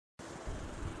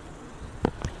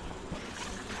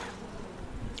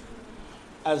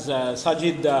as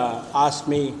Sajid asked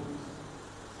me,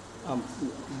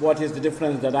 what is the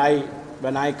difference that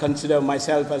when I consider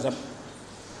myself as a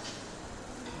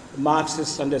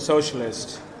Marxist and a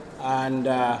socialist, and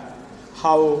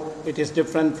how it is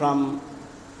different from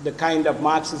the kind of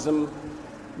Marxism,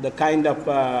 the kind of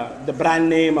the brand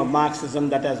name of Marxism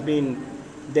that has been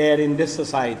there in this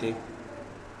society,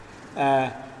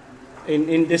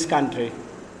 in this country.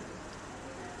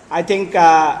 I think,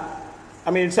 I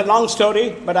mean, it's a long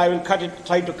story, but I will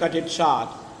try to cut it short.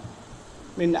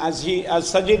 I mean, as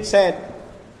Sajid said,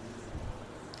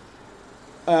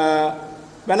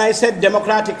 when I said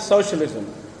democratic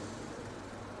socialism,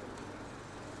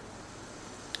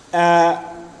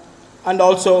 and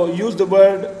also use the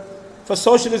word, for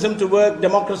socialism to work,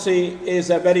 democracy is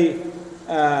a very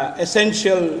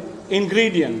essential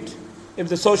ingredient if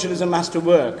the socialism has to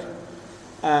work.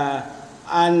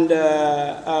 And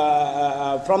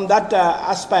from that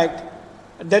aspect,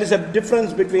 there is a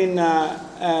difference between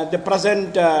the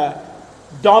present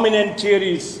dominant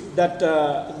theories that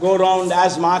go around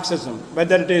as Marxism,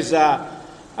 whether it is the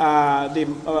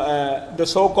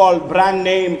so-called brand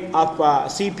name of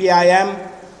CPIM,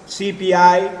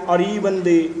 CPI, or even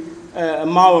the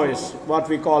Maoists, what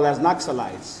we call as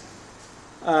Naxalites.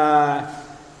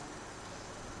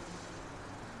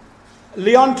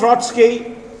 Leon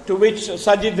Trotsky, to which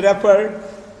Sajid referred,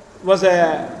 was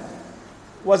a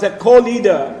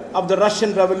co-leader of the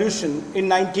Russian Revolution in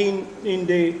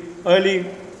the early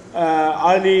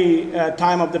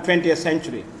time of the 20th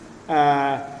century.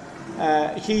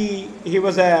 He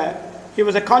was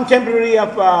a contemporary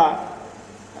of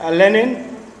Lenin,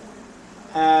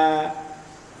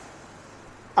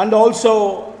 and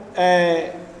also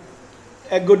a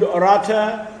good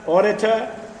orator,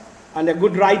 and a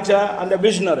good writer and a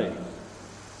visionary.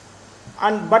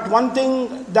 But one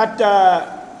thing that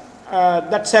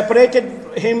that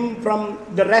separated him from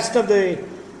the rest of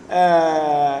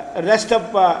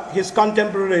his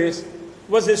contemporaries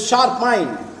was his sharp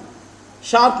mind.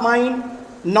 Sharp mind,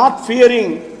 not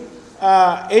fearing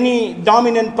any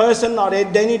dominant person or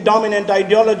any dominant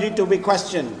ideology to be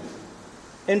questioned.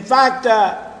 In fact,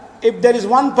 if there is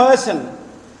one person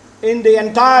in the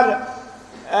entire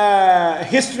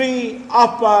history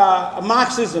of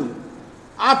Marxism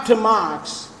after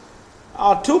Marx,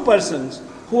 or two persons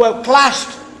who have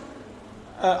clashed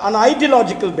on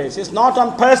ideological basis, not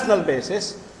on personal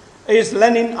basis, is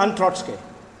Lenin and Trotsky.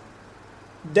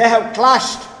 They have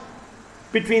clashed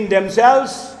between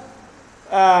themselves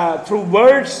through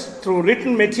words, through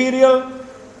written material,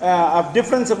 of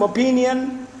difference of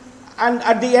opinion, and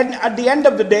at the end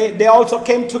of the day, they also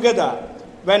came together.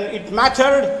 When it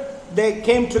mattered, they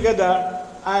came together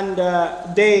and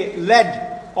they led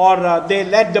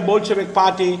the Bolshevik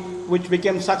Party, which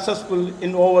became successful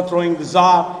in overthrowing the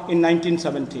Tsar in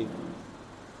 1917.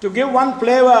 To give one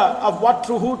flavor of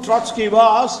who Trotsky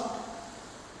was,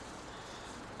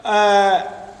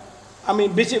 I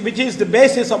mean, which is the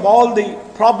basis of all the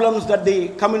problems that the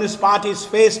communist parties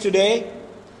face today.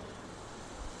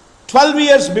 12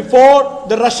 years before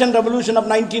the Russian Revolution of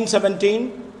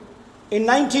 1917, in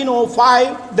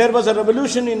 1905, there was a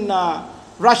revolution in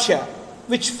Russia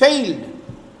which failed,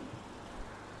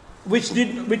 which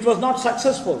was not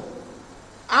successful.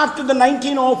 After the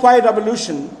 1905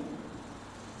 revolution,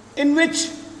 in which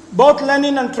both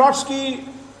Lenin and Trotsky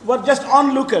were just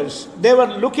onlookers. They were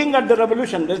looking at the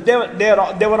revolution. They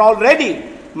were already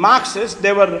Marxists.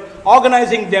 They were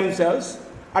organizing themselves.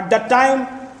 At that time,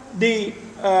 the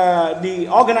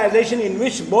organization in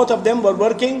which both of them were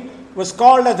working was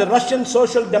called as the Russian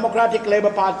Social Democratic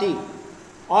Labour Party,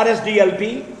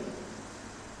 RSDLP.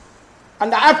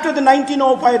 And after the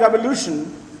 1905 revolution,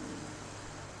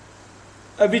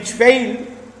 which failed,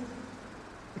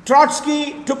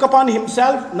 Trotsky took upon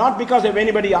himself, not because of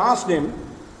anybody asked him,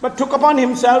 but took upon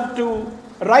himself to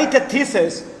write a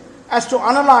thesis as to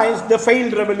analyze the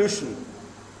failed revolution.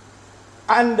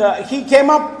 And he came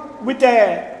up with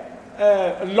a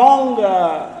long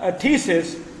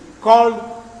thesis called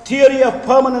Theory of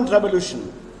Permanent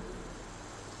Revolution,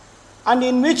 and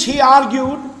in which he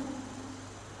argued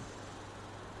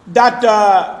that,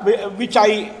 which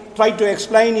I tried to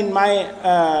explain in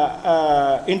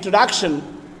my introduction,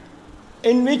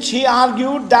 in which he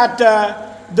argued that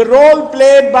the role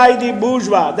played by the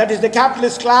bourgeois, that is the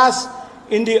capitalist class,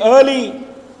 in the early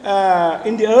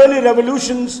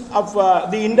revolutions of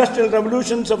the industrial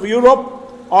revolutions of Europe,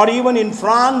 or even in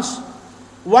France,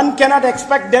 one cannot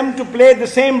expect them to play the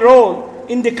same role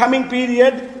in the coming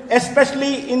period,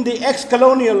 especially in the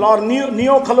ex-colonial or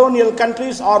neo-colonial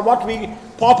countries, or what we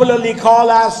popularly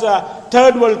call as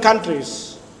third world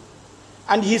countries.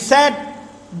 And he said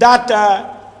that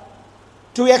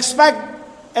to expect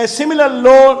a similar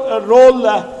role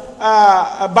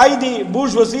by the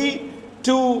bourgeoisie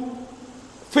to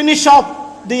finish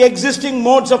up the existing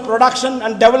modes of production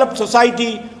and develop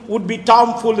society would be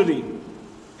tomfoolery.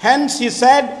 Hence, he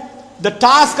said, the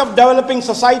task of developing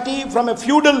society from a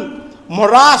feudal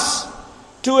morass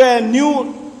to a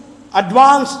new,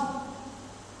 advanced,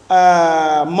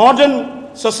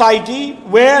 modern society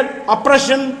where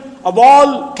oppression of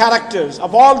all characters,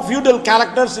 of all feudal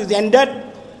characters is ended,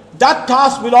 that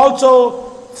task will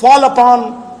also fall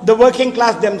upon the working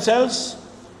class themselves.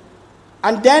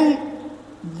 And then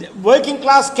the working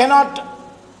class cannot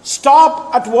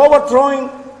stop at overthrowing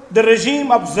the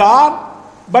regime of Tsar,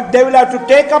 but they will have to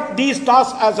take up these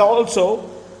tasks as also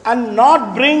and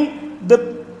not bring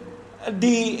the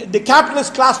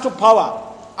capitalist class to power.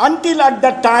 Until at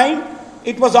that time,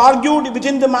 it was argued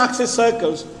within the Marxist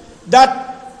circles that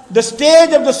the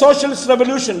stage of the socialist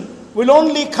revolution will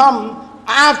only come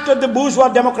after the bourgeois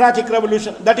democratic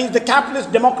revolution. That is, the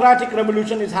capitalist democratic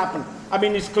revolution is happened.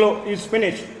 Is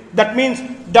finished. That means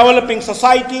developing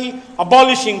society,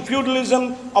 abolishing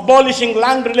feudalism, abolishing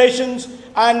land relations,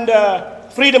 and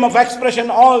freedom of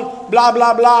expression, all blah,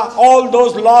 blah, blah, all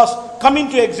those laws come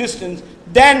into existence.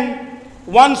 Then,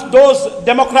 once those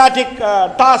democratic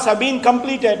tasks have been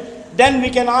completed, then we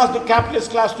can ask the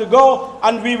capitalist class to go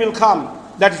and we will come.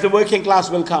 That is, the working class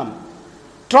will come.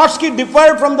 Trotsky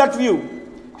differed from that view.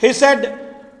 He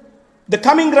said, the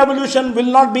coming revolution will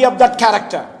not be of that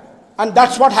character. And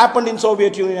that's what happened in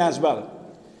Soviet Union as well.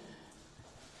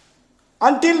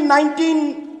 Until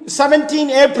 1917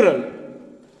 April,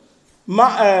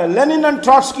 Lenin and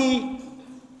Trotsky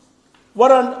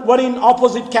were in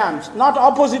opposite camps. Not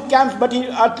opposite camps, but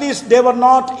at least they were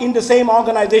not in the same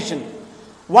organization.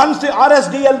 Once the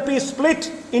RSDLP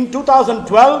split in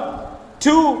 2012,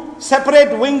 two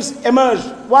separate wings emerged.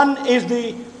 One is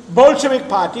the Bolshevik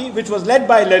party, which was led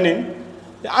by Lenin.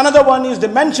 Another one is the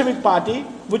Menshevik party,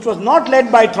 which was not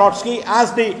led by Trotsky,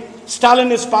 as the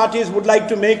Stalinist parties would like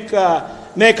to make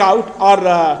out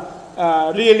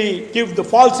or really give the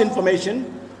false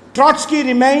information. Trotsky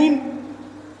remained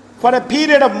for a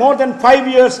period of more than 5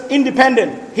 years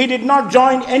independent. He did not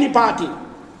join any party,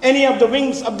 any of the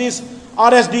wings of this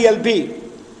RSDLP.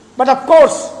 But of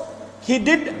course, he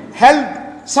did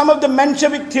help some of the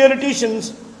Menshevik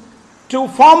theoreticians to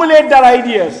formulate their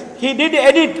ideas. He did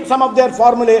edit some of their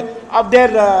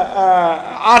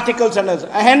articles, and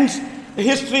hence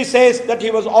history says that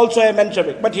he was also a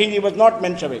Menshevik, but he was not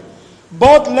Menshevik.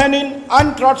 Both Lenin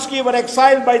and Trotsky were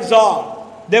exiled by Tsar.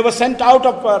 They were sent out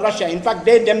of Russia. In fact,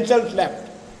 they themselves left.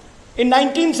 In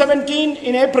 1917,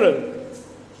 in April,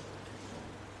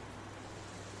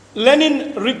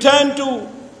 Lenin returned to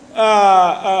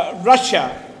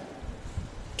Russia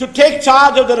to take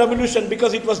charge of the revolution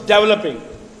because it was developing.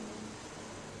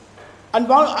 And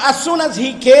as soon as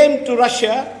he came to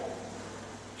Russia,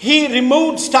 he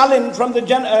removed Stalin from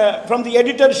the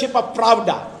editorship of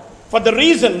Pravda, for the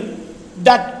reason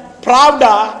that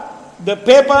Pravda, the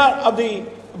paper of the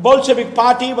Bolshevik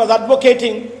party, was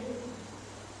advocating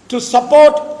to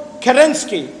support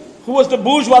Kerensky, who was the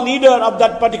bourgeois leader of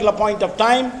that particular point of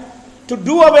time, to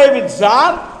do away with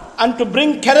Tsar and to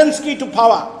bring Kerensky to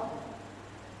power.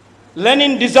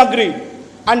 Lenin disagreed,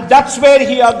 and that's where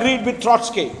he agreed with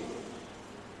Trotsky.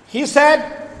 He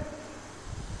said,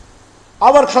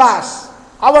 our class,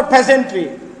 our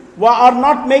peasantry, are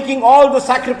not making all the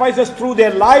sacrifices through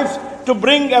their lives to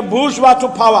bring a bourgeois to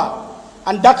power.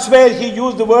 And that's where he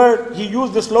used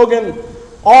the slogan,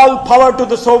 all power to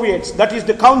the Soviets, that is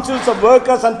the councils of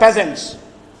workers and peasants.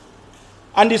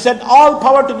 And he said, all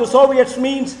power to the Soviets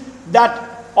means that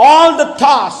all the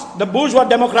tasks, the bourgeois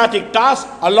democratic tasks,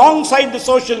 alongside the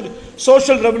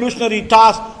social revolutionary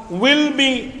tasks, will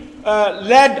be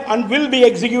led and will be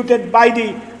executed by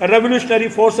the revolutionary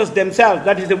forces themselves,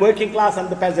 that is the working class and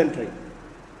the peasantry.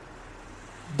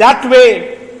 That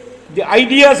way, the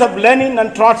ideas of Lenin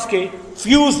and Trotsky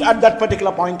fused at that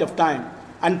particular point of time.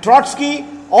 And Trotsky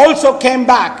also came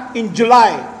back in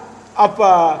July of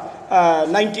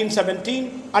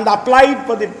 1917 and applied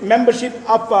for the membership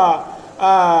of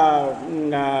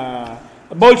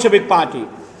Bolshevik party.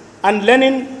 And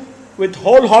Lenin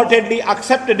wholeheartedly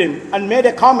accepted him and made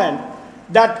a comment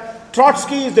that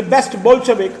Trotsky is the best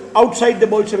Bolshevik outside the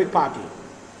Bolshevik party.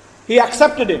 He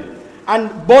accepted him, and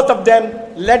both of them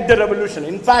led the revolution.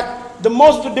 In fact, the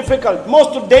most difficult,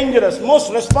 most dangerous,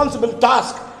 most responsible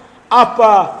task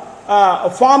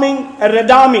of forming a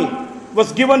Red Army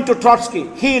was given to Trotsky.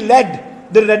 He led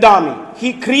the Red Army.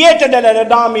 He created a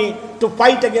Red Army to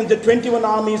fight against the 21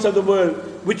 armies of the world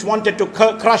which wanted to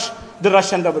crush the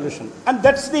Russian Revolution. And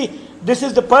that's the This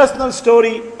is the personal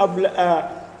story of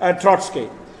Trotsky.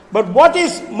 But what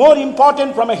is more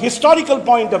important from a historical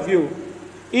point of view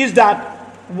is that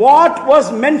what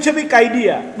was Menshevik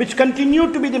idea, which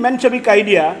continued to be the Menshevik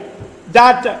idea,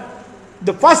 that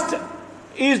the first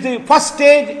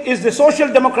stage is the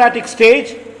social democratic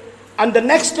stage, and the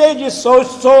next stage is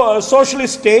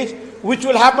socialist stage, which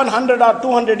will happen 100 or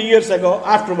 200 years ago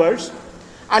afterwards.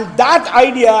 And that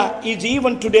idea is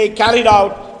even today carried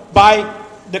out by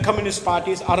the communist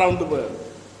parties around the world.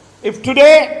 If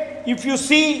today, if you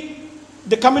see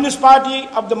the Communist Party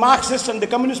of the Marxists and the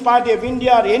Communist Party of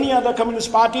India or any other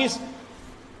communist parties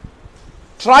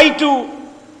try to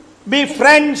be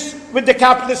friends with the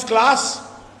capitalist class,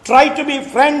 try to be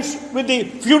friends with the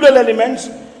feudal elements,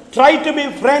 try to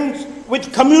be friends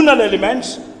with communal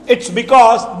elements, it's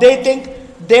because they think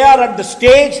they are at the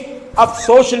stage of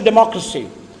social democracy.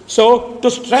 So, to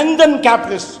strengthen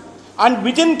capitalists and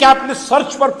within capitalists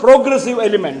search for progressive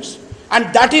elements,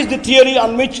 and that is the theory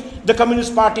on which the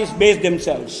communist parties base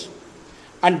themselves.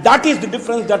 And that is the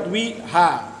difference that we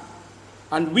have.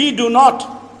 And we do not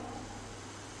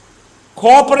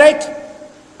cooperate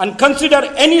and consider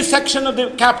any section of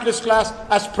the capitalist class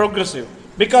as progressive,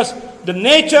 because the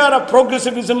nature of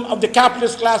progressivism of the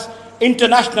capitalist class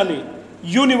internationally,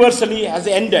 universally has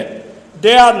ended.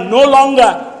 They are no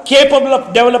longer capable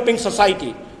of developing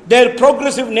society. Their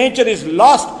progressive nature is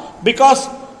lost because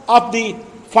of the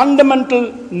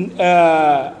fundamental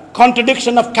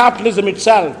contradiction of capitalism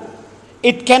itself.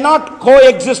 It cannot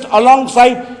coexist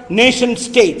alongside nation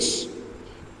states.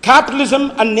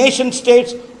 Capitalism and nation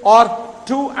states are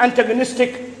two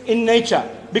antagonistic in nature.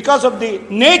 Because of the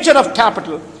nature of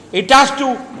capital, it has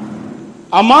to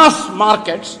amass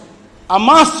markets,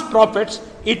 amass profits.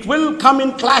 It will come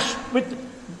in clash with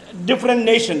different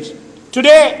nations.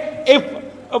 Today,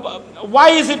 why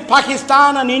is it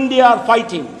Pakistan and India are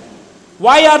fighting?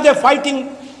 Why are they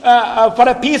fighting for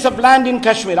a piece of land in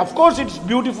Kashmir? Of course, it's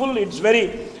beautiful, it's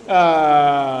very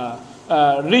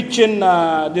rich in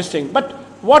this thing. But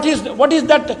what is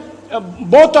that?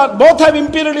 Both have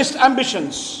imperialist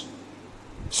ambitions,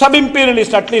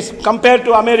 sub-imperialist at least compared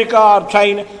to America or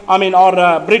China,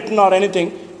 or Britain or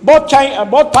anything. Both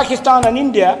Pakistan and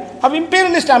India have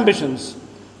imperialist ambitions.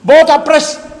 Both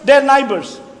oppress their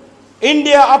neighbors.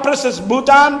 India oppresses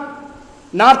Bhutan,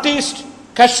 Northeast,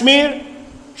 Kashmir,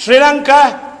 Sri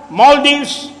Lanka,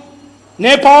 Maldives,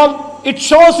 Nepal. It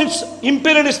shows its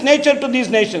imperialist nature to these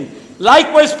nations.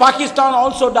 Likewise, Pakistan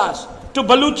also does to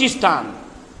Balochistan,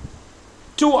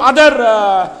 to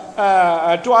other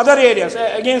areas,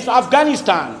 against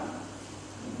Afghanistan.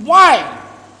 Why?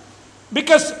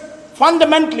 Because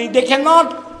fundamentally they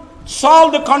cannot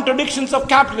solve the contradictions of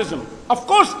capitalism. Of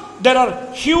course, there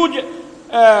are huge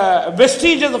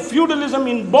vestiges of feudalism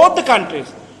in both the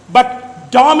countries,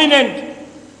 but dominant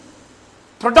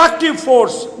productive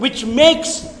force which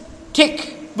makes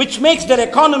tick, which makes their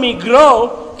economy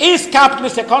grow, is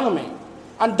capitalist economy.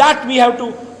 And that we have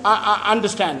to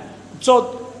understand.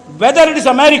 So whether it is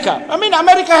America,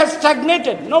 America has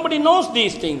stagnated. Nobody knows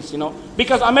these things,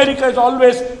 because America is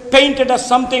always painted as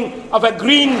something of a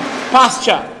green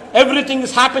pasture. Everything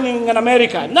is happening in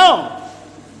America. No.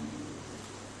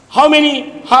 How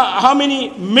many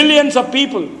millions of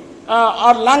people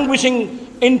are languishing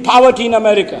in poverty in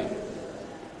America?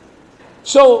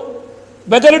 So,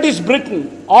 whether it is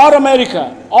Britain or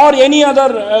America or any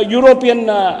other European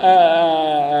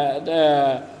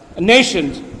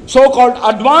nations, so-called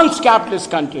advanced capitalist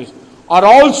countries, are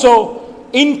also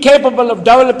incapable of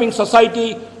developing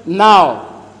society now.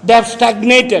 They have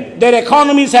stagnated. Their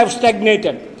economies have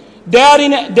stagnated. They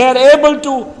are able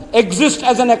to exist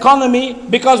as an economy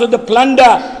because of the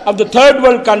plunder of the third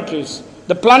world countries,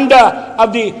 the plunder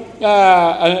of the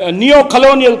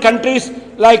neo-colonial countries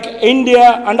like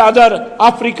India and other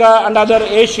Africa and other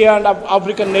Asia and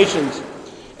African nations.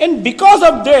 And because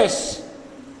of this,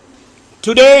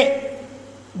 today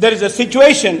there is a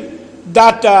situation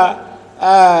that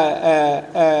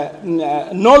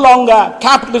no longer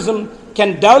capitalism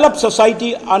can develop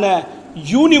society on a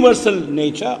universal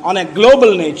nature, on a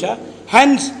global nature.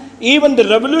 Hence, even the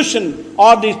revolution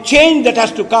or the change that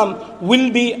has to come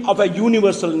will be of a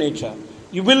universal nature.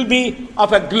 It will be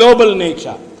of a global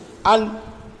nature. And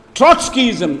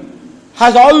Trotskyism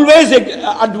has always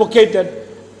advocated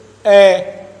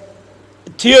a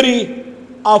theory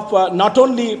of not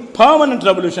only permanent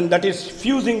revolution, that is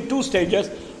fusing two stages,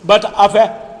 but of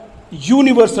a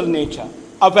universal nature,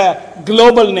 of a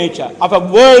global nature, of a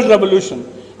world revolution.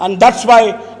 And that's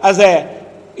why, as an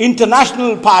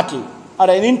international party or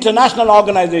an international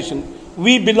organization,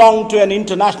 we belong to an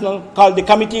international called the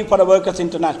Committee for the Workers'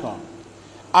 International.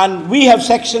 And we have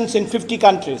sections in 50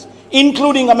 countries,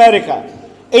 including America,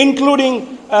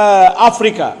 including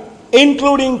Africa,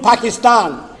 including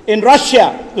Pakistan, in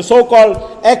Russia, the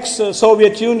so-called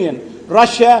ex-Soviet Union,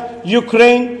 Russia,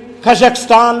 Ukraine,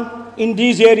 Kazakhstan. In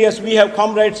these areas, we have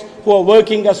comrades who are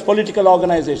working as political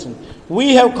organizations.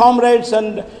 We have comrades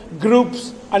and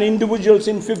groups and individuals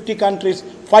in 50 countries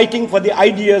fighting for the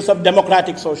ideas of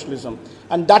democratic socialism.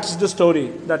 And that's the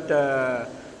story that,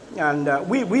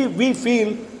 we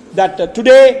feel that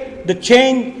today the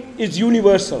change is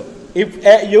universal. If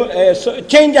so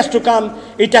change has to come,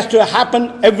 it has to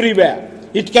happen everywhere.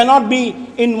 It cannot be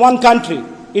in one country.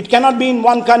 It cannot be in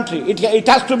one country. It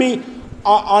has to be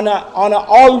on an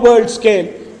all-world scale,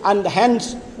 and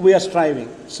hence we are striving.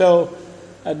 So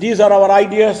these are our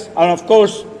ideas, and of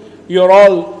course you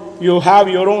have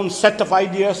your own set of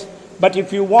ideas. But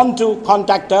if you want to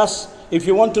contact us, if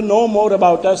you want to know more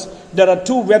about us, there are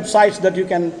two websites that you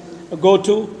can go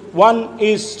to. One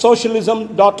is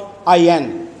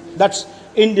socialism.in. That's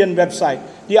Indian website.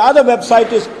 The other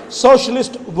website is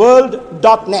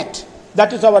socialistworld.net.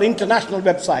 That is our international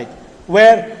website,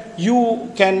 where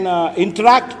you can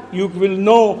interact. You will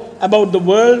know about the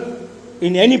world,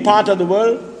 in any part of the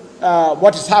world,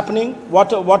 what is happening,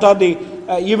 what are the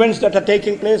events that are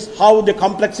taking place, how the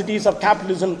complexities of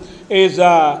capitalism is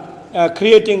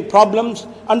creating problems,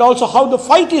 and also how the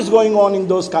fight is going on in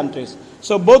those countries.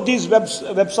 So both these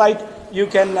websites you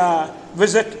can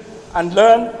visit and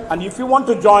learn. And if you want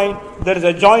to join, there is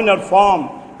a joiner form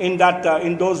in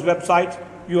those websites.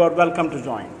 You are welcome to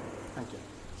join.